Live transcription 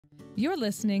You're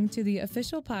listening to the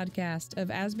official podcast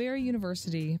of Asbury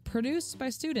University, produced by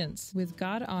students with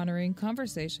God-honoring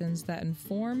conversations that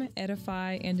inform,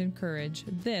 edify, and encourage.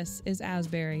 This is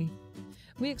Asbury.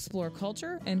 We explore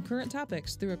culture and current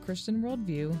topics through a Christian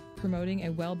worldview, promoting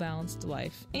a well-balanced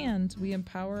life, and we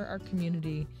empower our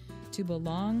community to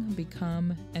belong,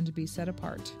 become, and be set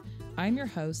apart. I'm your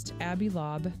host, Abby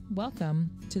Lobb.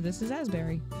 Welcome to This is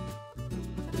Asbury.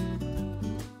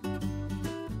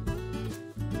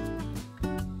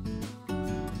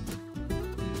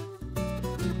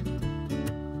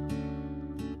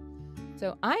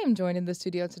 So I am joined in the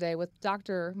studio today with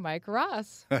Dr. Mike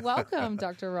Ross. Welcome,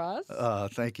 Dr. Ross.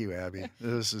 Thank you, Abby.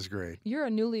 This is great. You're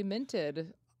a newly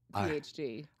minted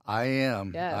PhD. I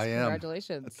am. Yes, I am.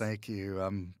 Congratulations. Thank you.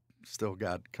 I'm still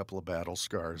got a couple of battle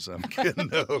scars I'm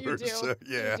getting over. You do. So,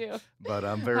 yeah. You do. But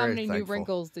I'm very How many thankful. new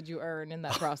wrinkles did you earn in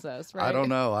that process, right? I don't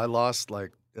know. I lost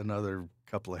like another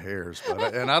couple of hairs,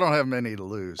 and I don't have many to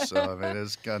lose. So, I mean,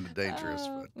 it's kind of dangerous.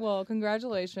 But Well,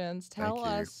 congratulations. Tell Thank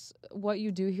you. us what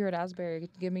you do here at Asbury.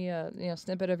 Give me a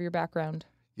snippet of your background.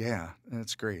 yeah,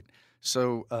 that's great.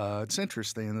 So it's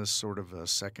interesting. This is sort of a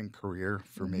second career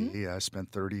for me. I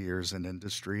spent 30 years in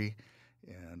industry,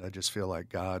 and I just feel like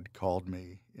God called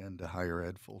me into higher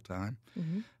ed full time.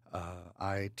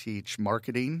 I teach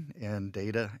marketing and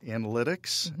data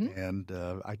analytics, and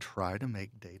I try to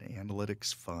make data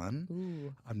analytics fun.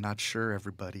 Ooh. I'm not sure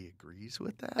everybody agrees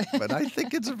with that, but I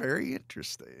think it's very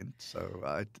interesting. So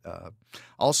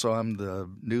I'm the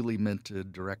newly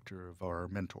minted director of our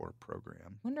Mentor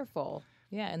Program. Wonderful.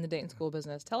 Yeah, in the Dayton School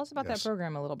Business. Tell us about that Yes.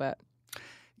 program a little bit.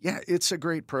 Yeah, it's a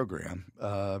great program.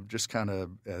 Just kind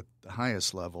of at the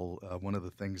highest level, one of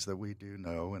the things that we do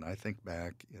know, and I think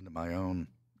back into my own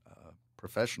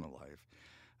professional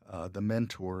life, the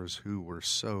mentors who were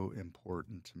so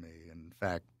important to me. In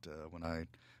fact, when I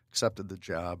accepted the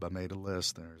job, I made a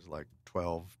list. There's like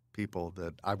 12 people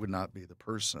that I would not be the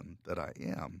person that I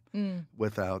am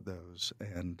without those.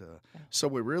 And so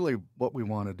what we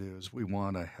want to do is we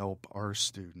want to help our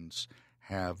students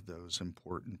have those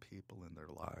important people in their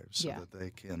lives so that they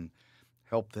can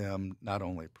help them not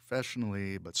only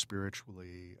professionally but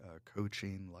spiritually,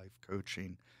 coaching, life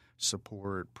coaching,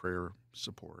 support, prayer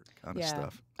support kind of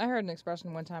stuff. I heard an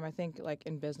expression one time, I think like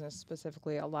in business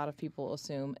specifically, a lot of people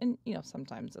assume, and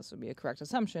sometimes this would be a correct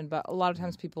assumption, but a lot of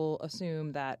times people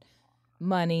assume that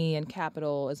money and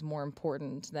capital is more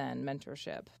important than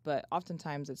mentorship. But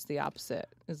oftentimes it's the opposite.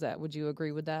 Would you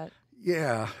agree with that?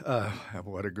 Yeah,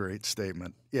 what a great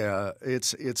statement. Yeah,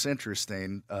 it's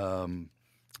interesting.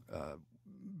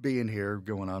 Being here,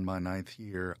 going on my 9th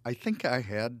year, I think I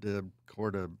had to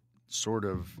sort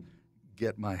of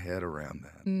get my head around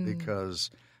that because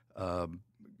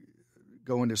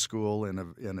going to school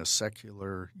in a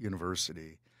secular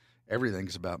university,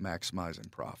 everything's about maximizing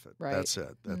profit. Right. That's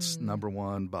it. That's number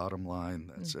one, bottom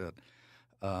line. That's it.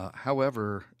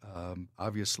 However,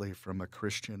 obviously from a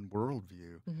Christian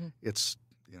worldview, it's,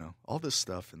 all this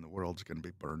stuff in the world's going to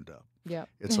be burned up. Yep.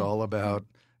 It's all about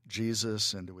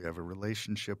Jesus, and do we have a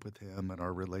relationship with him, and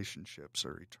our relationships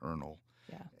are eternal.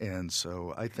 Yeah. And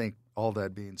so I think all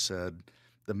that being said,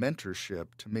 the mentorship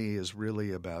to me is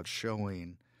really about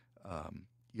showing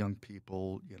young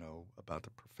people, about the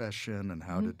profession and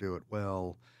how to do it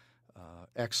well,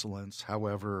 excellence.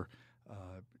 However,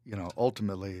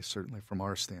 ultimately, certainly from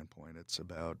our standpoint, it's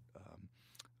about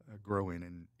growing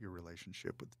in your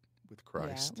relationship with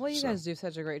Christ. Yeah. Well, you guys do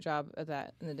such a great job at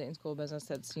that in the Dayton School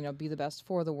Business. It's, be the best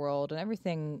for the world, and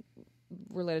everything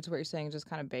related to what you're saying is just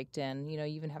kind of baked in. You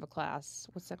even have a class.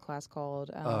 What's that class called?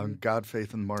 God,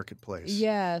 Faith, and the Marketplace.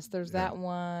 Yes, there's that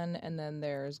one, and then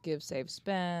there's Give, Save,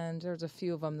 Spend. There's a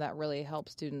few of them that really help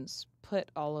students put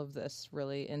all of this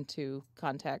really into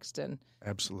context and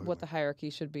absolutely what the hierarchy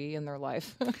should be in their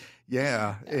life.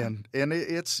 Yeah, and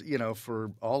it's,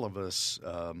 for all of us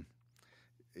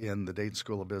in the Dayton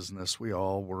School of Business, we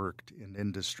all worked in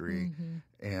industry.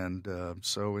 And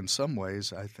so in some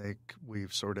ways, I think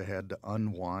we've sort of had to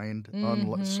unwind,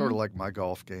 sort of like my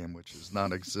golf game, which is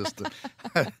non-existent.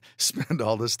 I spend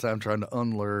all this time trying to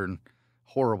unlearn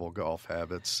horrible golf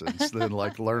habits and then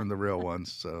learn the real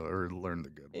ones or learn the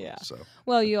good ones. So.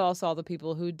 Well, you all saw the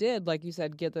people who did, like you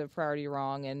said, get the priority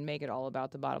wrong and make it all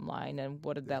about the bottom line. And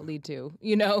what did that lead to?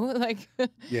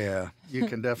 Yeah, you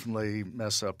can definitely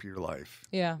mess up your life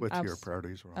with your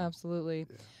priorities wrong. Absolutely.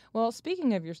 Yeah. Well,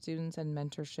 speaking of your students and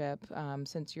mentorship,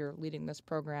 since you're leading this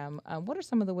program, what are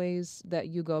some of the ways that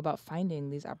you go about finding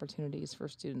these opportunities for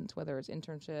students, whether it's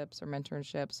internships or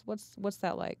mentorships? What's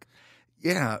that like?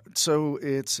 Yeah, so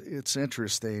it's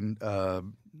interesting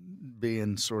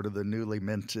being sort of the newly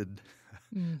minted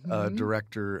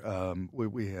director.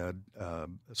 We had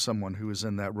someone who was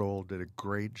in that role, did a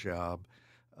great job,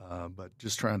 but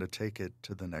just trying to take it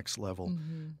to the next level.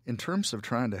 In terms of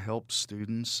trying to help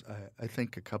students, I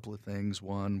think a couple of things.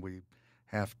 One, we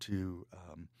have to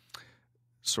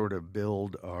sort of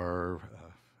build our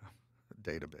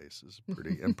databases,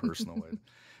 pretty impersonal way,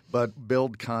 but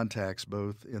build contacts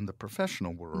both in the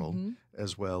professional world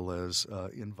as well as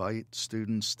invite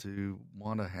students to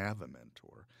want to have a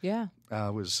mentor. Yeah.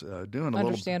 I was doing a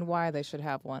Understand why they should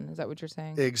have one. Is that what you're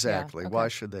saying? Exactly. Yeah. Okay. Why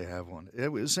should they have one?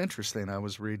 It was interesting. I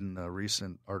was reading a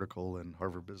recent article in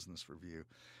Harvard Business Review,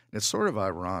 and it's sort of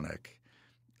ironic.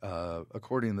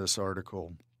 According to this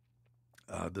article,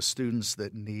 the students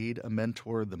that need a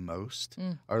mentor the most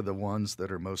are the ones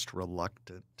that are most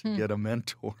reluctant to get a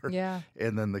mentor. Yeah.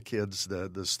 And then the kids,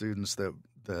 the students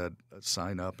that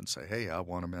sign up and say, hey, I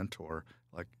want a mentor,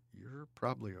 like, you're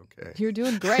probably okay. You're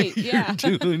doing great. Yeah.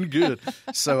 You're doing good.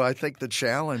 So I think the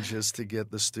challenge is to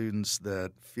get the students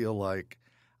that feel like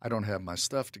I don't have my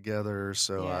stuff together,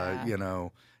 so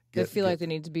They feel like they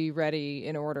need to be ready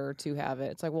in order to have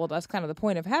it. It's like, well, that's kind of the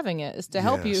point of having it, is to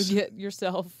help you get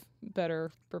yourself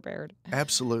better prepared.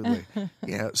 Absolutely.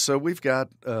 Yeah. So we've got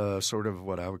sort of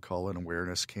what I would call an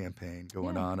awareness campaign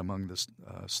going on among the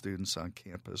students on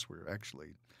campus. We're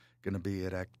actually going to be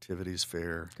at Activities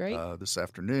Fair this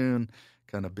afternoon,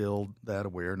 kind of build that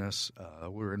awareness.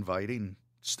 We're inviting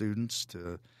students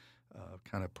to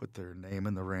kind of put their name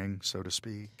in the ring, so to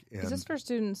speak. And is this for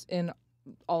students in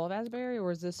all of Asbury,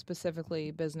 or is this specifically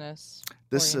business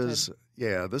This oriented?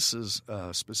 this is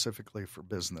specifically for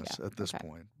business at this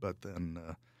point. But then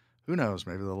who knows?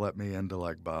 Maybe they'll let me into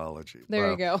like biology.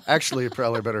 There you go. Actually,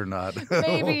 probably better not.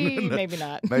 Maybe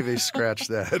not. Maybe scratch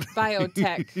that.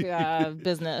 Biotech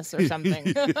business or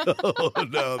something. Oh,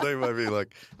 no, they might be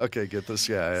like, okay, get this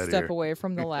guy out of here. Step away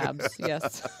from the labs.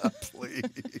 Yes. Please.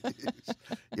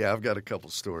 Yeah, I've got a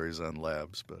couple stories on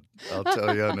labs, but I'll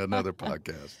tell you on another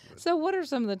podcast. So what are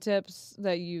some of the tips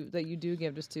that you do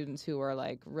give to students who are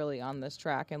like really on this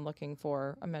track and looking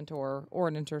for a mentor or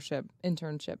an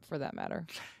internship for that matter?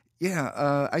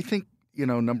 Yeah, I think,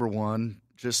 number one,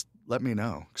 just let me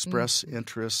know. Express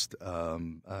interest.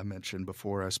 I mentioned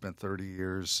before I spent 30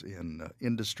 years in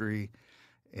industry,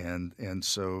 and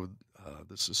so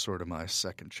this is sort of my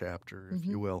second chapter, if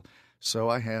you will. So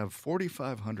I have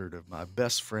 4,500 of my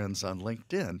best friends on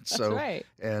LinkedIn. That's so, right.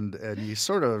 And you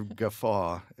sort of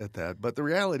guffaw at that. But the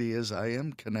reality is I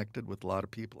am connected with a lot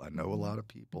of people. I know a lot of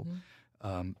people.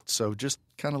 So just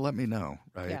kind of let me know,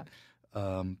 right? Yeah.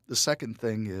 The second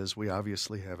thing is we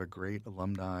obviously have a great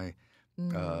alumni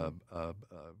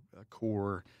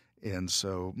core. And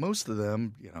so most of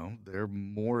them, they're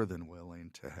more than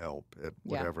willing to help at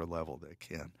whatever level they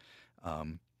can.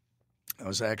 I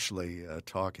was actually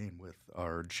talking with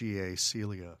our GA,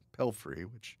 Celia Pelfrey,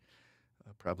 which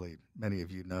probably many of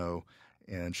you know,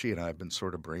 and she and I have been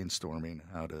sort of brainstorming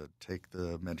how to take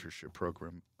the mentorship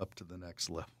program up to the next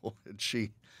level. And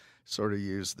she sort of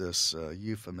used this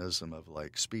euphemism of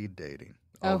like speed dating,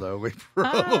 although we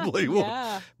probably won't.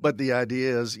 Yeah. But the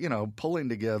idea is, pulling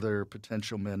together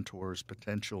potential mentors,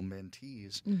 potential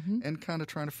mentees, and kind of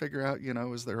trying to figure out,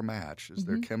 is there a match? Is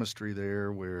there chemistry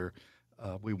there where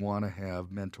we want to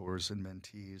have mentors and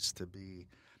mentees to be,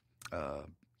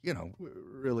 we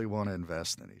really want to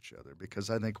invest in each other?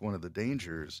 Because I think one of the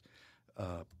dangers,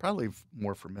 probably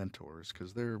more for mentors,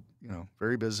 because they're,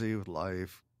 very busy with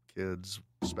life, kids,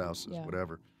 spouses,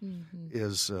 whatever,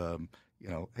 is,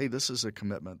 hey, this is a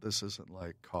commitment. This isn't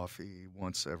like coffee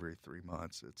once every 3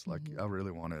 months. It's like, I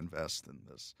really want to invest in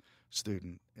this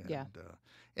student. And,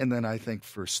 and then I think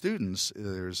for students,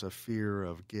 there's a fear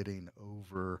of getting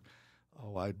over,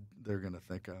 they're going to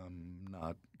think I'm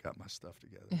not got my stuff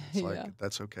together. It's like,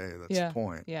 that's okay. That's the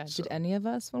point. Yeah. So, did any of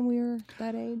us when we were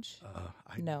that age?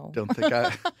 I No. don't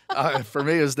think for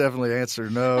me, it's definitely answer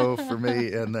no for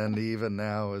me. And then even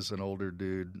now as an older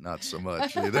dude, not so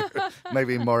much either.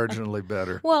 Maybe marginally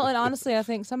better. Well, and honestly, I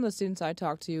think some of the students I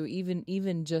talk to,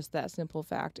 even just that simple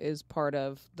fact is part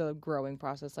of the growing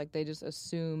process. Like they just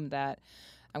assume that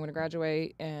I'm going to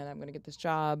graduate and I'm going to get this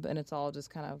job and it's all just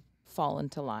kind of fall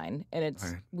into line. And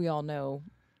it's we all know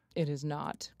it is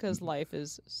not, because life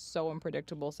is so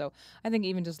unpredictable. So I think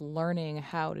even just learning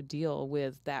how to deal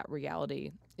with that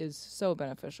reality is so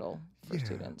beneficial for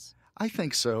students. I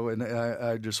think so. And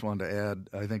I just wanted to add,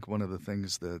 I think one of the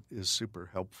things that is super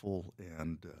helpful,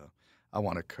 and I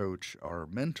want to coach our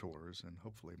mentors, and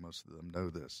hopefully most of them know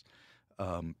this,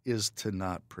 is to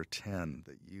not pretend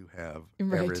that you have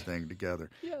everything together.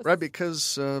 Right?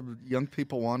 Because young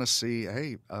people want to see,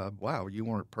 hey, wow, you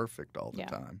weren't perfect all the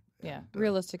time. Yeah, And,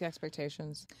 realistic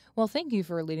expectations. Well, thank you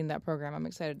for leading that program. I'm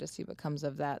excited to see what comes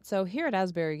of that. So here at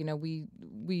Asbury,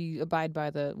 we abide by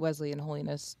the Wesleyan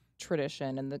holiness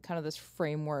tradition and the kind of this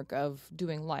framework of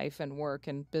doing life and work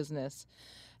and business.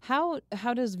 How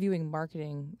does viewing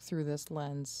marketing through this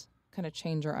lens kind of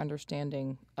change our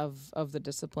understanding of the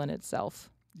discipline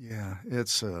itself? Yeah,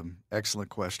 it's an excellent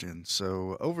question.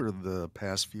 So over the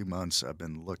past few months, I've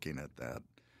been looking at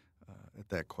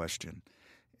that question,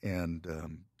 and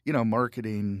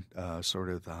marketing, sort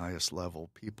of the highest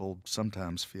level. People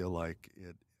sometimes feel like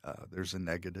there's a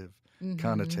negative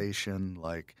connotation,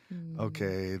 like,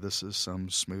 okay, this is some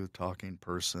smooth talking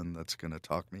person that's going to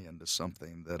talk me into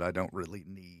something that I don't really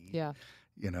need. Yeah.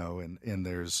 And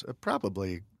there's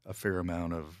probably a fair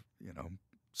amount of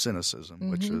cynicism,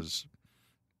 which is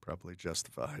probably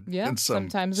justified. Yeah,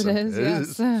 sometimes it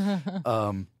is.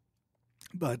 Yes.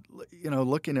 But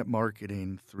looking at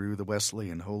marketing through the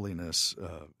Wesleyan holiness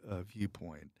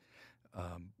viewpoint,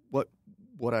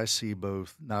 what I see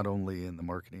both not only in the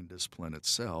marketing discipline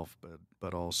itself,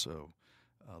 but also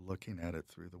looking at it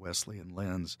through the Wesleyan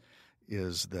lens,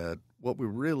 is that what we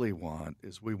really want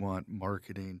is we want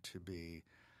marketing to be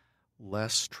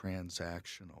less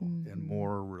transactional and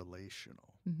more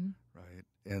relational, right?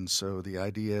 And so the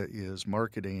idea is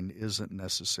marketing isn't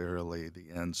necessarily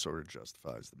the end sort of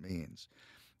justifies the means.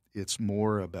 It's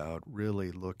more about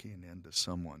really looking into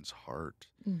someone's heart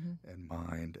and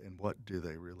mind and what do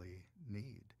they really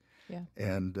need. Yeah.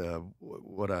 And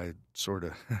what I sort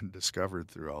of discovered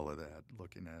through all of that,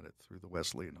 looking at it through the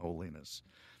Wesleyan holiness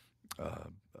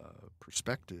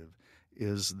perspective,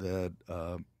 is that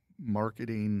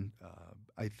marketing,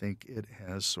 I think it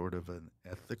has sort of an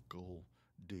ethical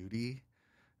duty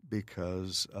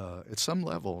because at some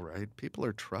level, right, people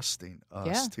are trusting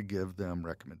us to give them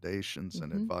recommendations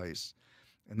and advice,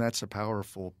 and that's a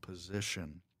powerful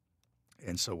position.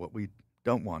 And so what we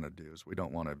don't want to do is we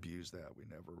don't want to abuse that. We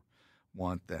never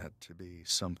want that to be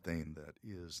something that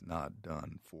is not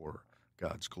done for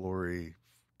God's glory,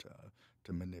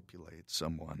 to manipulate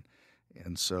someone.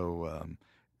 And so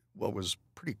what was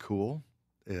pretty cool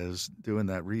is doing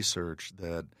that research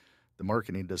that the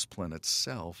marketing discipline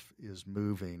itself is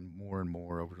moving more and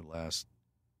more over the last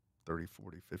 30,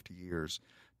 40, 50 years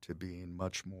to being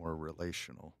much more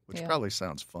relational, which probably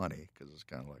sounds funny because it's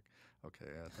kind of like,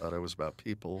 okay, I thought it was about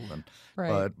people, and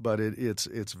but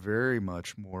it's very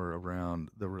much more around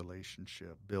the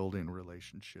relationship, building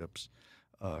relationships,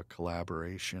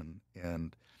 collaboration,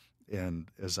 and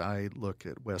as I look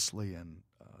at Wesleyan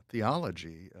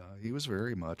theology, he was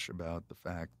very much about the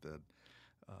fact that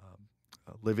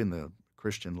living the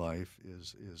Christian life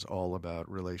is all about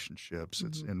relationships.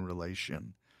 It's in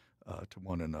relation to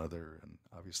one another, and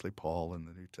obviously Paul in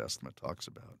the New Testament talks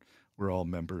about we're all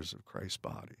members of Christ's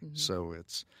body. So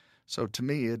to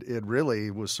me, it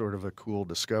really was sort of a cool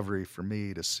discovery for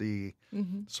me to see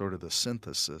sort of the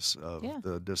synthesis of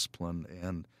the discipline,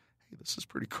 and hey, this is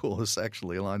pretty cool. This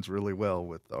actually aligns really well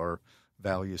with our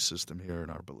value system here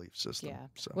and our belief system. Yeah.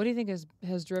 So. What do you think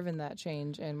has driven that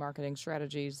change in marketing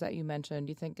strategies that you mentioned?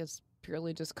 Do you think it's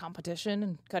purely just competition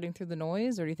and cutting through the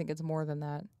noise, or do you think it's more than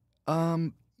that?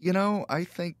 I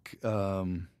think,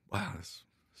 wow, that's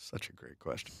such a great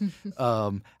question.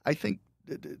 I think,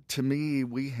 to me,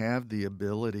 we have the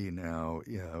ability now,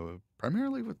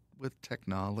 primarily with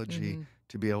technology,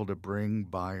 to be able to bring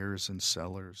buyers and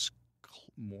sellers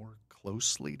more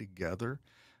closely together.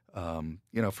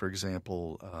 For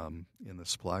example, in the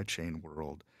supply chain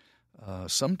world,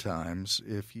 sometimes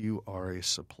if you are a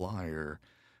supplier,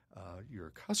 your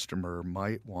customer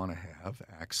might want to have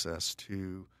access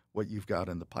to what you've got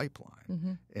in the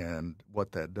pipeline. And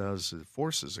what that does is it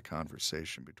forces a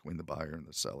conversation between the buyer and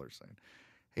the seller saying,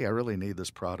 hey, I really need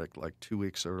this product like 2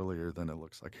 weeks earlier than it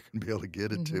looks like I can be able to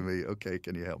get it to me. Okay,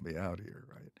 can you help me out here,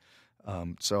 right?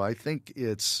 So I think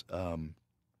it's,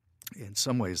 in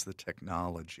some ways, the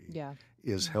technology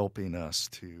is helping us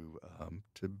to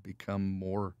become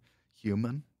more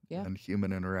human and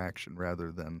human interaction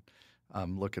rather than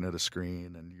looking at a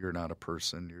screen and you're not a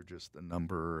person, you're just a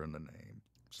number and a name.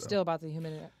 So. Still about the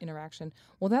human interaction.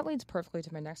 Well, that leads perfectly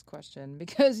to my next question,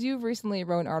 because you recently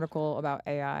wrote an article about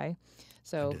AI,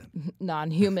 so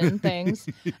non-human things.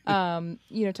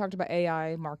 Talked about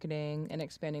AI marketing and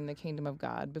expanding the kingdom of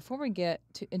God. Before we get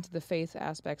into the faith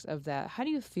aspects of that, how do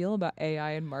you feel about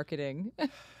AI and marketing?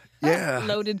 Yeah.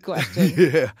 Loaded question.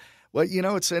 Yeah. Well,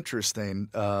 it's interesting.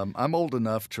 I'm old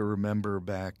enough to remember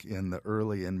back in the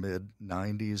early and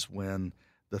mid-'90s when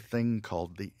the thing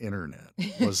called the internet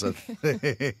was a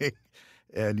thing.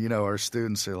 And, our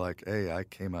students are like, hey, I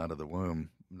came out of the womb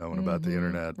knowing about the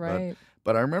internet. Right.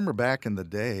 But I remember back in the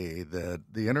day that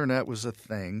the internet was a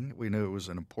thing. We knew it was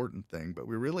an important thing, but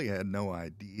we really had no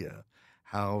idea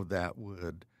how that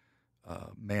would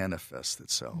manifest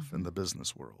itself in the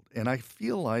business world. And I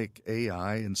feel like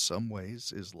AI in some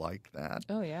ways is like that.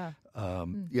 Oh, yeah.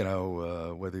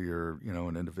 Whether you're,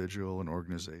 an individual, an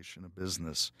organization, a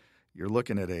business, you're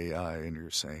looking at AI and you're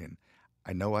saying,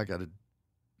 I know I got to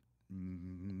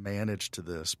manage to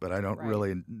this, but I don't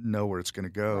really know where it's going to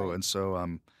go. Right. And so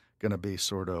I'm going to be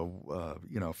sort of,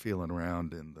 feeling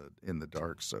around in the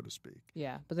dark, so to speak.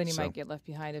 Yeah, but then you might get left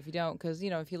behind if you don't, because,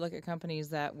 if you look at companies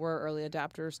that were early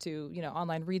adopters to,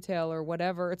 online retail or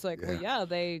whatever, it's like,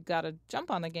 they got to jump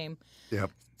on the game.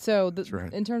 Yep. So That's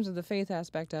right. In terms of the faith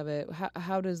aspect of it,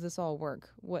 how does this all work?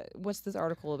 What's this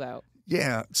article about?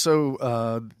 Yeah, so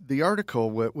the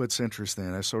article, what's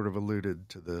interesting, I sort of alluded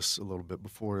to this a little bit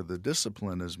before, the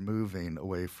discipline is moving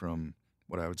away from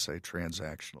what I would say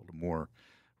transactional to more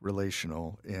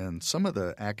relational, and some of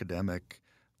the academic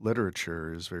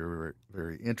literature is very,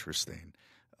 very interesting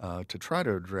to try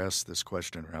to address this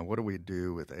question around what do we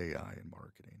do with AI in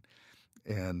marketing.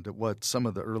 And what some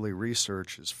of the early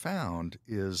research has found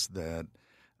is that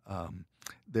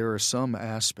there are some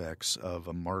aspects of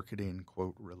a marketing,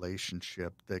 quote,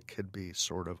 relationship that could be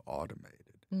sort of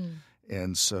automated.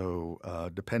 And so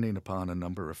depending upon a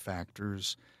number of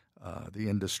factors, the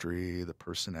industry, the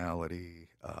personality,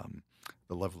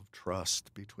 the level of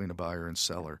trust between a buyer and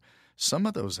seller, some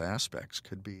of those aspects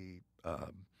could be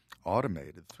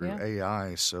automated through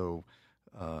AI. So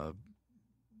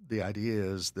the idea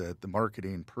is that the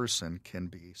marketing person can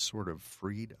be sort of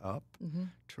freed up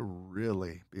to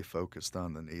really be focused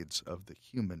on the needs of the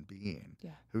human being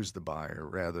who's the buyer,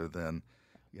 rather than,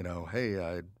 hey,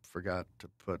 I forgot to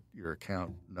put your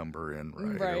account number in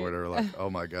right. Or whatever. Like, oh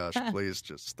my gosh, please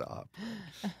just stop.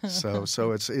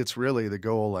 So it's really the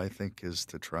goal, I think, is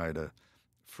to try to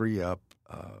free up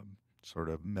sort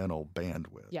of mental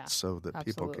bandwidth so that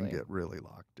people can get really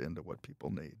locked into what people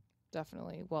need.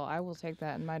 Definitely. Well, I will take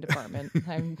that in my department.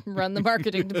 I run the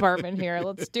marketing department here.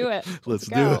 Let's do it. Let's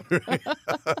go. Do it.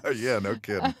 Yeah, no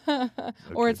kidding.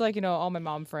 Or it's like, all my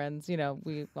mom friends,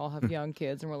 we all have young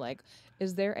kids, and we're like,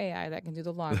 is there AI that can do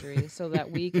the laundry so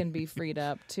that we can be freed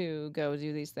up to go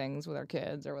do these things with our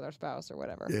kids or with our spouse or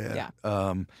whatever? Yeah.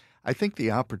 I think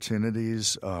the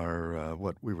opportunities are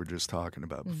what we were just talking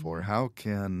about before. How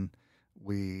can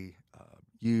we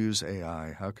use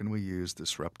AI? How can we use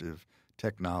disruptive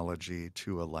technology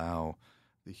to allow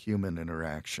the human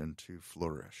interaction to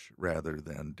flourish rather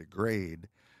than degrade,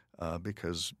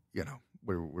 because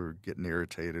we're getting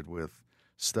irritated with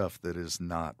stuff that is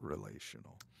not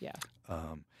relational. Yeah.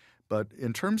 But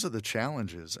in terms of the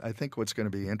challenges, I think what's going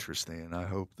to be interesting, and I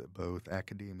hope that both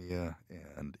academia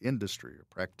and industry or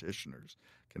practitioners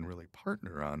can really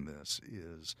partner on this,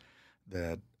 is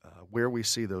that where we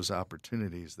see those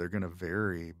opportunities, they're going to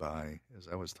vary by, as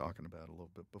I was talking about a little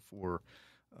bit before,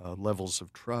 levels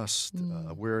of trust.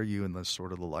 Where are you in the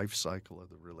sort of the life cycle of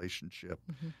the relationship,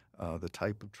 the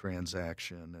type of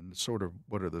transaction, and sort of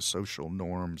what are the social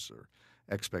norms or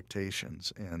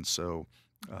expectations. And so,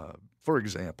 for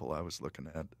example, I was looking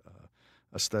at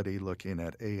a study looking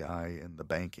at AI in the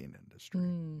banking industry.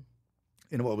 And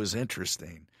what was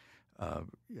interesting,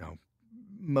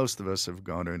 most of us have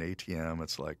gone to an ATM.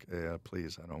 It's like,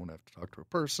 please, I don't have to talk to a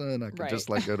person. I can just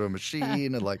go to a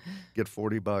machine and get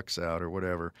 $40 out or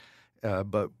whatever.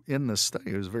 But in the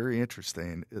study, it was very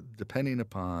interesting. Depending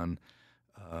upon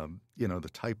the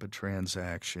type of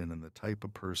transaction and the type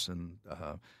of person,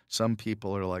 some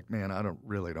people are like, man, I don't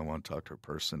want to talk to a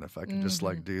person. If I can just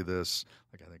do this,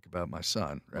 I think about my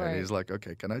son, right? He's like,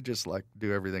 okay, can I just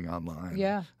do everything online?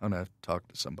 Yeah. I don't have to talk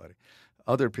to somebody.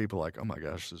 Other people are like, oh my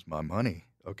gosh, this is my money.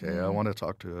 Okay, I want to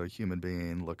talk to a human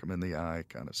being, look them in the eye,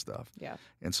 kind of stuff. Yeah.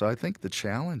 And so I think the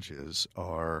challenges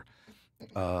are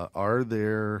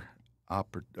there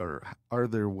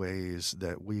ways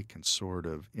that we can sort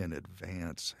of in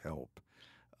advance help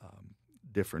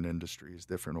different industries,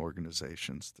 different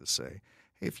organizations to say,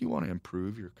 hey, if you want to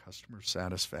improve your customer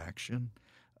satisfaction,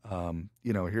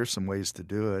 here's some ways to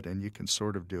do it, and you can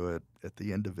sort of do it at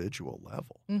the individual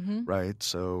level, right?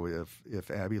 So if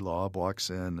Abby Laub walks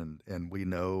in and we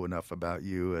know enough about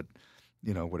you at,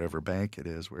 whatever bank it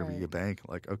is, wherever you bank,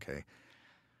 okay,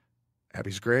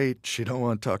 Abby's great. She don't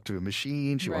want to talk to a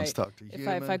machine. She wants to talk to a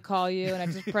human. If I call you and I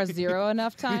just press 0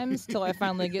 enough times till I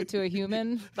finally get to a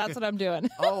human, that's what I'm doing.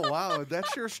 Oh, wow.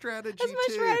 That's your strategy, That's my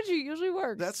strategy. It usually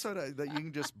works. That's what that you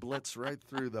can just blitz right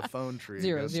through the phone tree.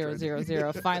 0, 0, 0,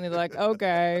 0. Finally, they're like,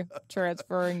 okay,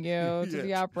 transferring you to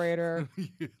the operator.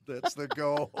 That's the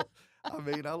goal. I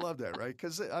mean, I love that, right?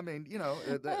 Because, I mean,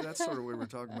 that's sort of what we were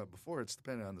talking about before. It's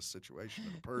depending on the situation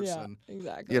of the person. Yeah,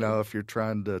 exactly. If you're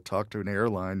trying to talk to an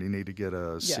airline, you need to get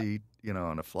a Yeah. seat,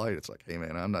 on a flight. It's like, hey,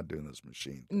 man, I'm not doing this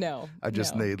machine thing. No. I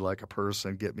just need like a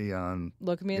person, get me on.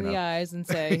 Look me in the eyes and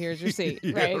say, here's your seat,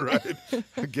 yeah, right?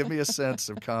 Give me a sense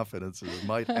of confidence that it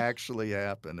might actually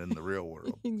happen in the real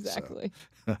world. Exactly.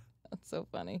 So. That's so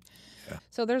funny. Yeah.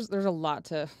 So there's a lot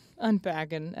to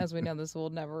unpack, and as we know, this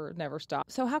will never stop.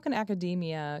 So how can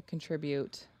academia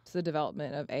contribute to the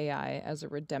development of AI as a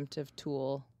redemptive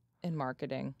tool in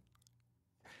marketing?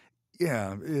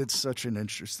 Yeah, it's such an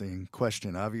interesting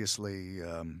question. Obviously,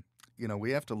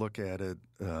 we have to look at it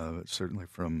certainly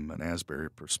from an Asbury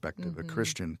perspective, a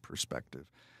Christian perspective.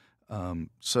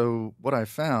 So what I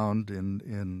found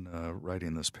in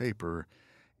writing this paper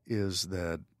is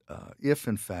that if,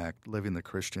 in fact, living the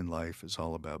Christian life is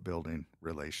all about building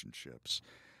relationships,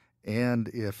 and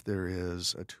if there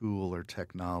is a tool or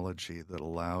technology that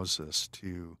allows us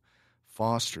to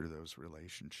foster those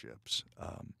relationships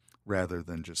rather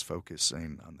than just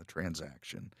focusing on the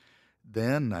transaction,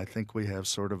 then I think we have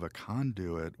sort of a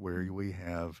conduit where we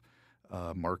have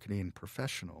marketing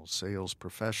professionals, sales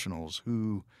professionals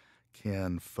who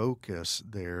can focus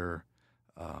their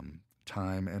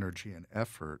time, energy, and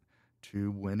effort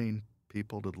to winning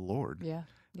people to the Lord. Yeah.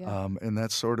 And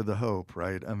that's sort of the hope,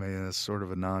 right? I mean, it's sort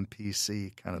of a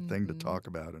non-PC kind of thing to talk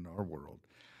about in our world.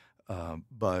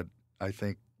 But I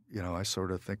think, I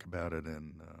sort of think about it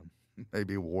in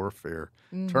maybe warfare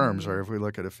terms, or if we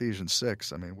look at Ephesians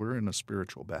 6, I mean, we're in a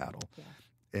spiritual battle. Yeah.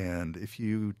 And if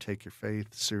you take your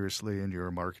faith seriously and you're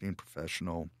a marketing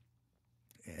professional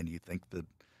and you think that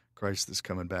Christ is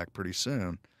coming back pretty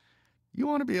soon, you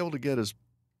want to be able to get as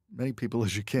many people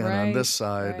as you can on this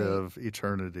side of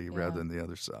eternity rather than the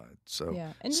other side. So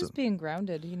and just being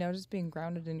grounded, just being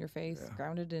grounded in your faith,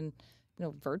 grounded in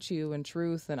virtue and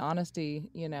truth and honesty,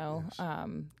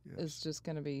 is just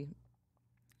going to be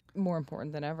more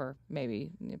important than ever,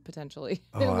 maybe potentially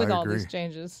with all these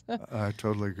changes. I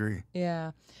totally agree.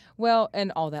 Yeah. Well,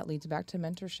 and all that leads back to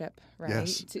mentorship, right?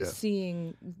 Yes.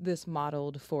 Seeing this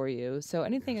modeled for you. So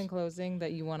anything in closing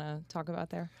that you want to talk about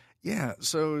there? Yeah,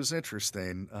 so it was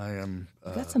interesting. I am.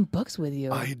 You got some books with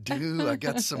you. I do. I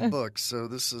got some books. So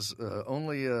this is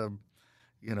only an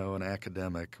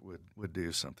academic would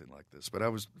do something like this. But I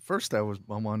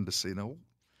wanted to see.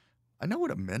 I know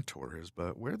what a mentor is,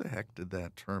 but where the heck did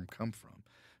that term come from?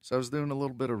 So I was doing a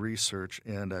little bit of research,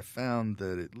 and I found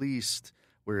that at least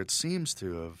where it seems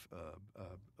to have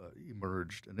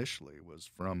emerged initially was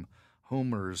from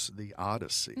Homer's The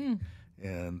Odyssey.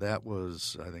 And that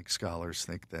was, I think scholars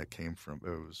think that came from,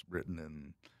 it was written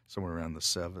in somewhere around the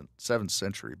 7th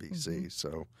century BC,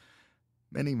 so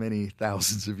many, many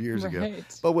thousands of years ago.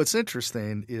 But what's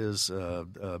interesting is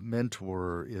a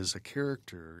mentor is a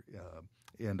character,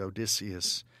 and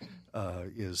Odysseus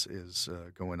is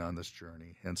going on this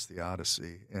journey, hence the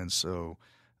Odyssey. And so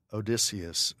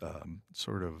Odysseus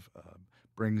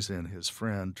brings in his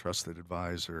friend, trusted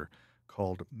advisor,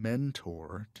 called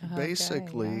Mentor to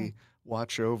basically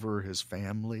watch over his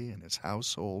family and his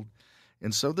household.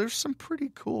 And so there's some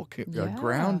pretty cool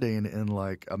grounding in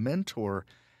like a mentor.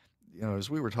 As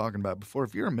we were talking about before,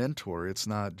 if you're a mentor, it's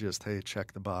not just, hey,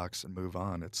 check the box and move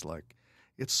on. It's like,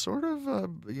 it's sort of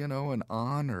an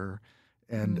honor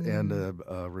and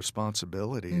a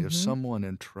responsibility if someone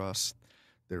entrusts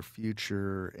their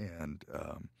future and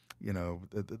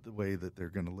the way that they're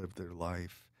going to live their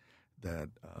life.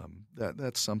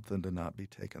 That's something to not be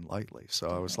taken lightly. So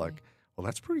I was like, well,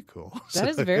 that's pretty cool. That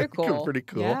is very cool. Pretty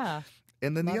cool. Yeah.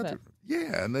 And then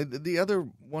the other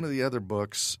one of the other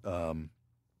books, when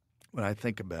I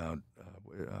think about,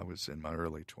 I was in my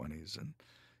early 20s and,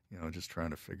 just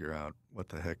trying to figure out what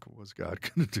the heck was God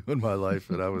going to do in my life,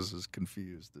 and I was as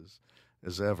confused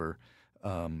as ever.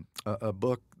 A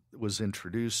book was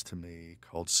introduced to me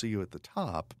called See You at the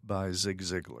Top by Zig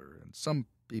Ziglar. And some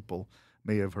people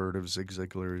may have heard of Zig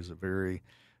Ziglar. He's a very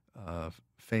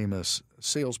famous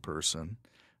salesperson,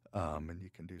 and you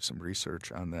can do some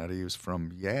research on that. He was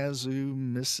from Yazoo,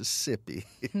 Mississippi.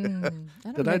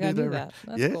 Did I do that?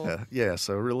 That's cool. Yeah.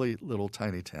 So a really little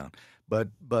tiny town.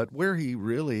 But where he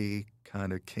really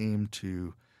kind of came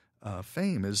to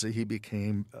fame is that he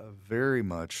became very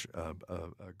much a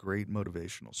great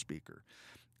motivational speaker.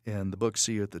 And the book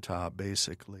See You at the Top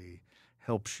basically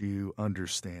helps you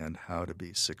understand how to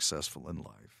be successful in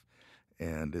life.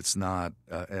 And it's not,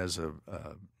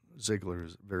 Ziegler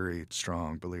is a very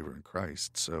strong believer in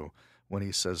Christ. So when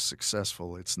he says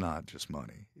successful, it's not just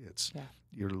money. It's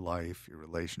your life, your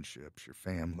relationships, your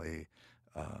family,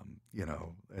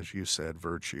 as you said,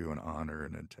 virtue and honor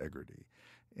and integrity.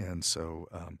 And so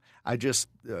I just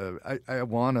I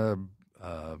want to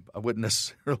I wouldn't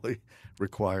necessarily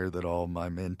require that all my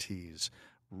mentees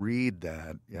read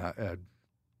that. Yeah,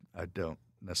 I don't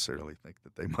necessarily think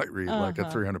that they might read like a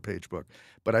 300-page book,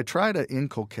 but I try to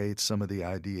inculcate some of the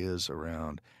ideas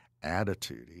around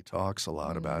attitude. He talks a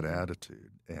lot about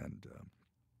attitude, and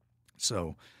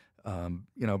so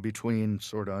between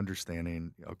sort of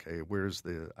understanding, okay, where's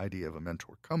the idea of a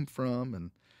mentor come from,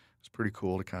 and it's pretty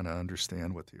cool to kind of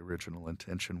understand what the original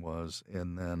intention was.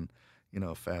 And then,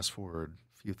 fast forward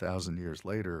a few thousand years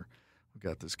later, we've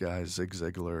got this guy, Zig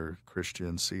Ziglar,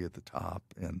 Christian C at the top.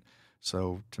 And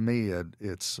so to me,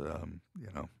 it's,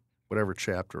 whatever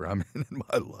chapter I'm in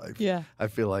my life, I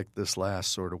feel like this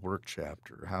last sort of work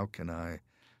chapter, how can I,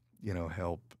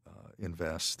 help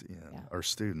invest in our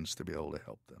students to be able to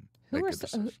help them make a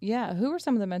decision. Who were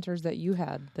some of the mentors that you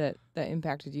had that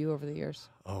impacted you over the years?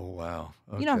 Oh, wow.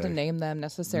 Okay. You don't have to name them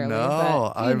necessarily,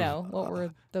 no, but what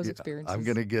were those experiences? I'm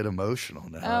going to get emotional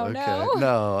now. Oh, okay. no.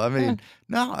 No, I mean,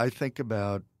 I think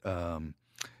about,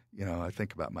 I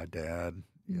think about my dad,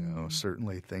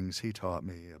 certainly things he taught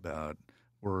me about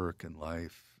work and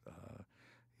life.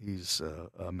 He's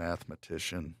a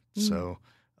mathematician, so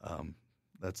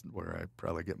that's where I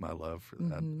probably get my love for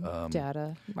that.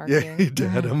 Data marketing. Yeah,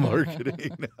 data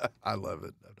marketing. I love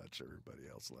it. I'm not sure everybody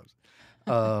else loves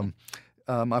it.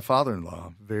 My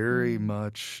father-in-law, very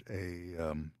much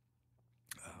a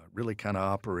really kind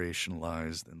of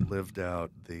operationalized and lived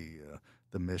out the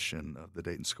mission of the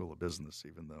Dayton School of Business,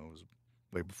 even though it was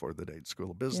way before the Dayton School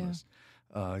of Business.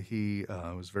 He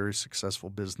was a very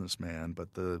successful businessman, but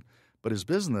his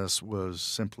business was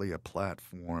simply a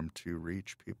platform to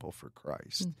reach people for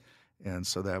Christ. And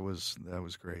so that was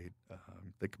great.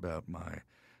 Think about my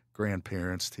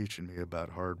grandparents teaching me about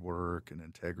hard work and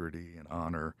integrity and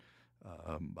honor.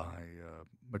 My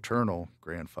maternal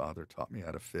grandfather taught me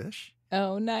how to fish.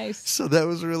 Oh, nice. So that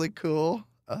was really cool.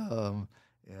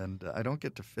 And I don't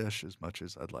get to fish as much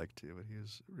as I'd like to, but he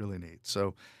was really neat.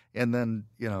 So, and then,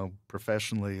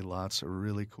 professionally, lots of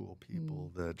really cool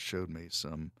people that showed me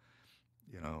some,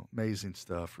 amazing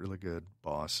stuff, really good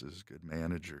bosses, good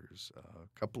managers,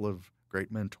 a couple of great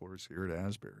mentors here at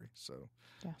Asbury. So,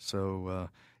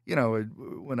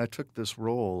 when I took this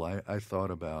role, I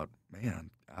thought about,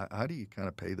 man, how do you kind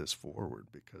of pay this forward?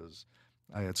 Because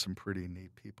I had some pretty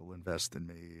neat people invest in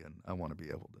me, and I want to be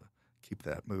able to keep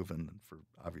that moving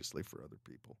obviously for other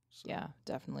people. So. Yeah,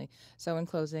 definitely. So in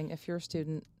closing, if you're a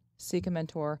student, seek a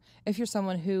mentor. If you're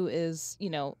someone who is,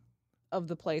 of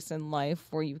the place in life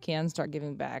where you can start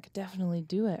giving back, definitely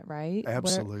do it, right?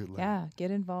 Absolutely.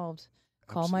 Get involved.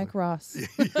 Call Mike Ross.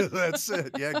 Yeah, that's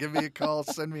it. Yeah, give me a call,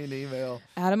 send me an email.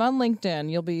 Add him on LinkedIn.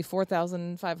 You'll be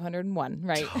 4,501,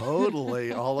 right?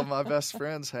 Totally. All of my best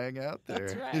friends hang out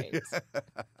there. That's right.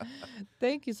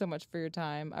 Thank you so much for your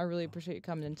time. I really appreciate you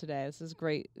coming in today. This is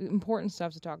great, important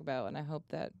stuff to talk about, and I hope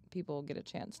that people get a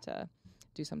chance to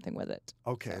do something with it.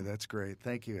 Okay, that's great.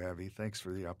 Thank you, Abby. Thanks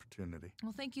for the opportunity.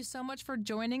 Well, thank you so much for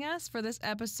joining us for this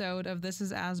episode of This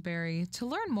is Asbury. To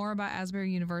learn more about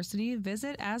Asbury University,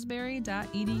 visit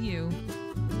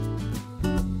asbury.edu.